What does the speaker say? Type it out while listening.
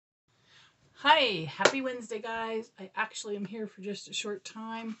Hi, happy Wednesday, guys. I actually am here for just a short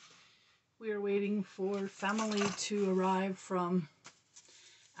time. We are waiting for family to arrive from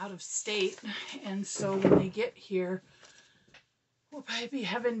out of state, and so when they get here, we'll probably be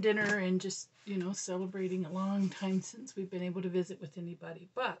having dinner and just, celebrating a long time since we've been able to visit with anybody.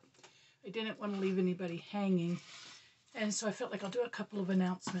 But I didn't want to leave anybody hanging, and so I felt like I'll do a couple of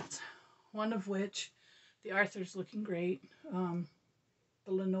announcements. One of which, the Arthur's looking great.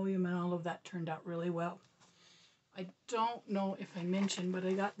 The linoleum and all of that turned out really well. I don't know if I mentioned, but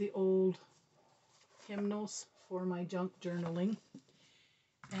I got the old hymnals for my junk journaling.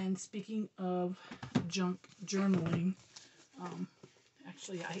 And speaking of junk journaling,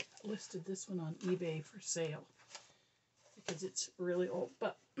 actually I listed this one on eBay for sale because it's really old.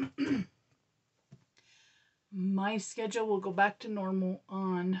 But my schedule will go back to normal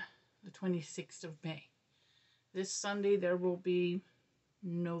on the 26th of May. This Sunday there will be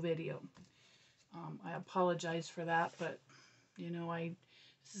no video. I apologize for that, but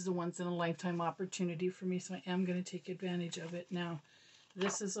this is a once in a lifetime opportunity for me, so I am going to take advantage of it. Now,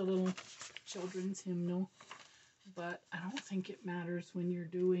 this is a little children's hymnal, but I don't think it matters when you're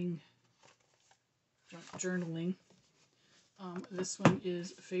doing journaling. This one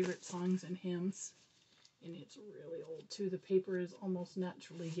is favorite songs and hymns, and it's really old too. The paper is almost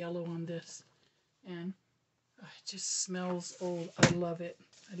naturally yellow on this, and it just smells old. I love it.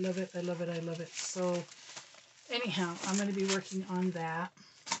 I love it. I love it. I love it. So anyhow, I'm going to be working on that.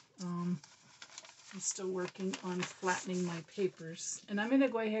 I'm still working on flattening my papers. And I'm going to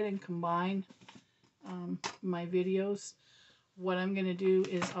go ahead and combine my videos. What I'm going to do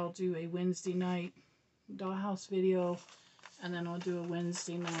is I'll do a Wednesday night dollhouse video, and then I'll do a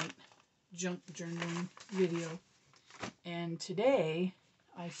Wednesday night junk journaling video. And today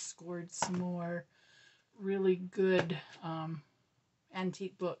I scored some more really good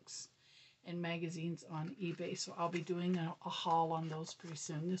antique books and magazines on eBay, so I'll be doing a haul on those pretty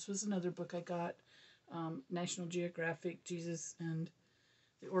soon. This was another book I got, National Geographic, Jesus and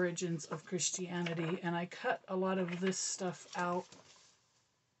the Origins of Christianity, and I cut a lot of this stuff out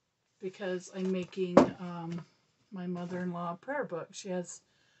because I'm making my mother-in-law a prayer book. She has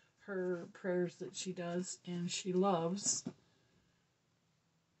her prayers that she does and she loves.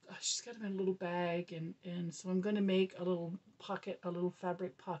 She's got them in a little bag, and so I'm going to make a little pocket, a little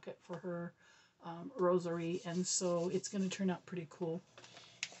fabric pocket for her rosary, and so it's going to turn out pretty cool.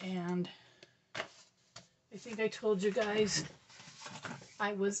 And I think I told you guys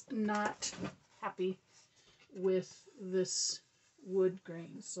I was not happy with this wood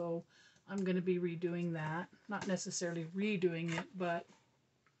grain, so I'm going to be redoing that. Not necessarily redoing it, but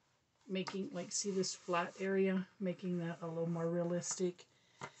making, like, see this flat area, making that a little more realistic.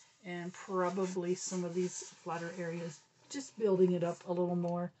 And probably some of these flatter areas, just building it up a little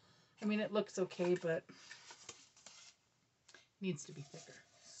more. I mean, it looks okay, but needs to be thicker.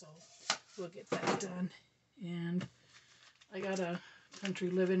 So we'll get that done. And I got a Country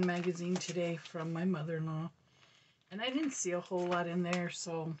Living magazine today from my mother-in-law, and I didn't see a whole lot in there,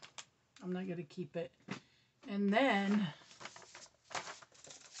 so I'm not going to keep it. And then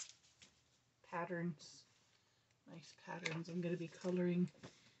patterns, nice patterns. I'm going to be coloring.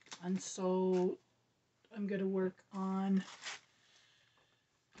 And so I'm going to work on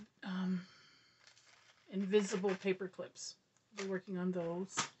invisible paper clips. I'll be working on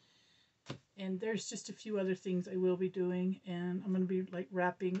those. And there's just a few other things I will be doing. And I'm going to be like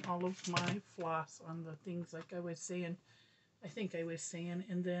wrapping all of my floss on the things like I was saying. I think I was saying.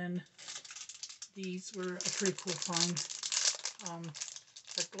 And then these were a pretty cool find.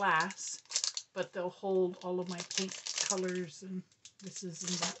 The glass. But they'll hold all of my paint colors and thises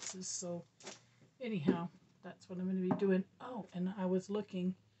and thatses. So anyhow, that's what I'm going to be doing. Oh, and I was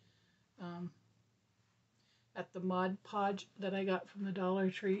looking at the Mod Podge that I got from the Dollar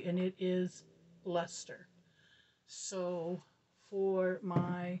Tree, and it is luster. So for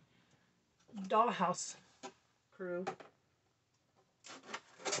my dollhouse crew,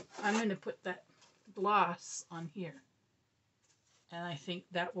 I'm going to put that gloss on here, and I think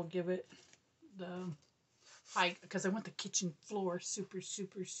that will give it the high, because I want the kitchen floor super,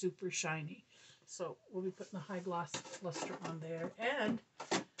 super, super shiny. So we'll be putting the high gloss luster on there. And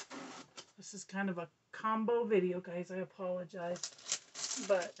this is kind of a combo video, guys. I apologize.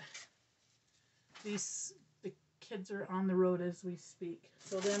 But the kids are on the road as we speak.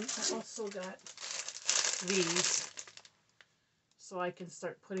 So then I also got these, so I can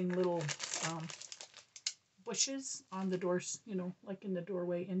start putting little bushes on the doors, like in the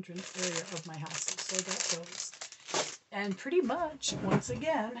doorway entrance area of my house. So that goes. And pretty much, once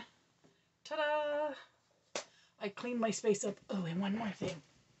again, ta-da! I cleaned my space up. Oh, and one more thing.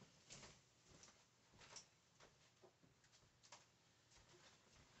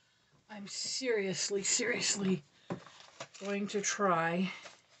 I'm seriously going to try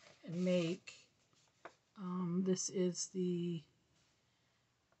and make, this is the,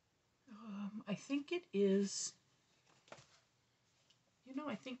 I think it is,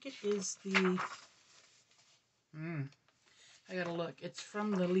 I think it is the, I gotta look. It's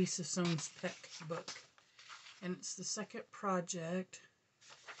from the Lisa Soames Peck book. And it's the second project.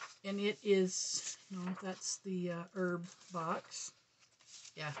 And it is, no, that's the herb box.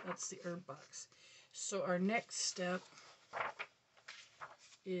 Yeah, that's the herb box. So our next step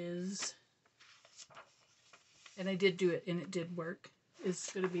is, and I did do it and it did work, is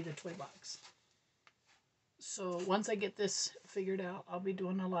going to be the toy box. So once I get this figured out, I'll be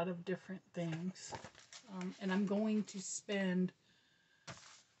doing a lot of different things. And I'm going to spend,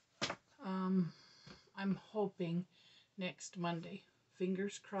 I'm hoping next Monday,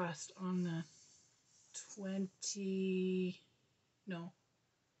 fingers crossed, on the 26,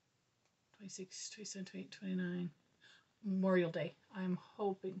 27, 28, 29, Memorial Day. I'm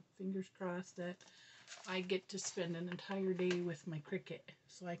hoping, fingers crossed, that I get to spend an entire day with my Cricut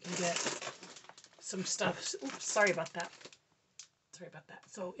so I can get some stuff. Oops, sorry about that.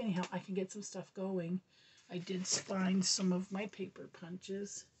 So anyhow, I can get some stuff going. I did find some of my paper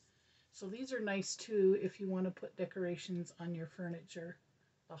punches. So these are nice too if you want to put decorations on your furniture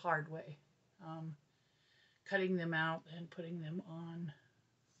the hard way. Cutting them out and putting them on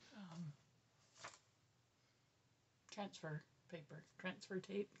transfer paper, transfer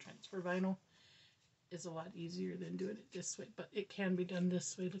tape, transfer vinyl is a lot easier than doing it this way, but it can be done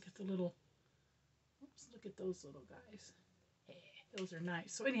this way. Look at the little, oops, look at those little guys. Hey, those are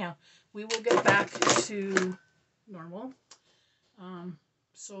nice. So anyhow, we will get back to normal.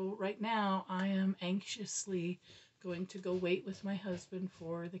 So right now I am anxiously going to go wait with my husband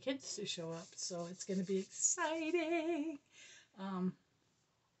for the kids to show up. So it's going to be exciting.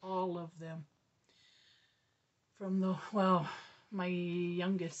 All of them. From the, well, my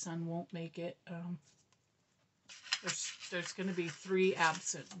youngest son won't make it. There's going to be 3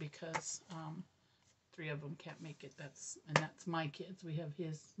 absent because 3 of them can't make it. That's my kids. We have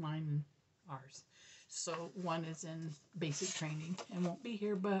his, mine, and ours. So 1 is in basic training and won't be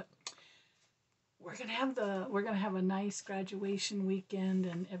here, but we're gonna have a nice graduation weekend,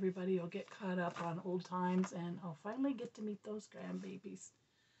 and everybody will get caught up on old times, and I'll finally get to meet those grandbabies.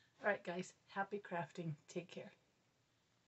 All right, guys, happy crafting. Take care.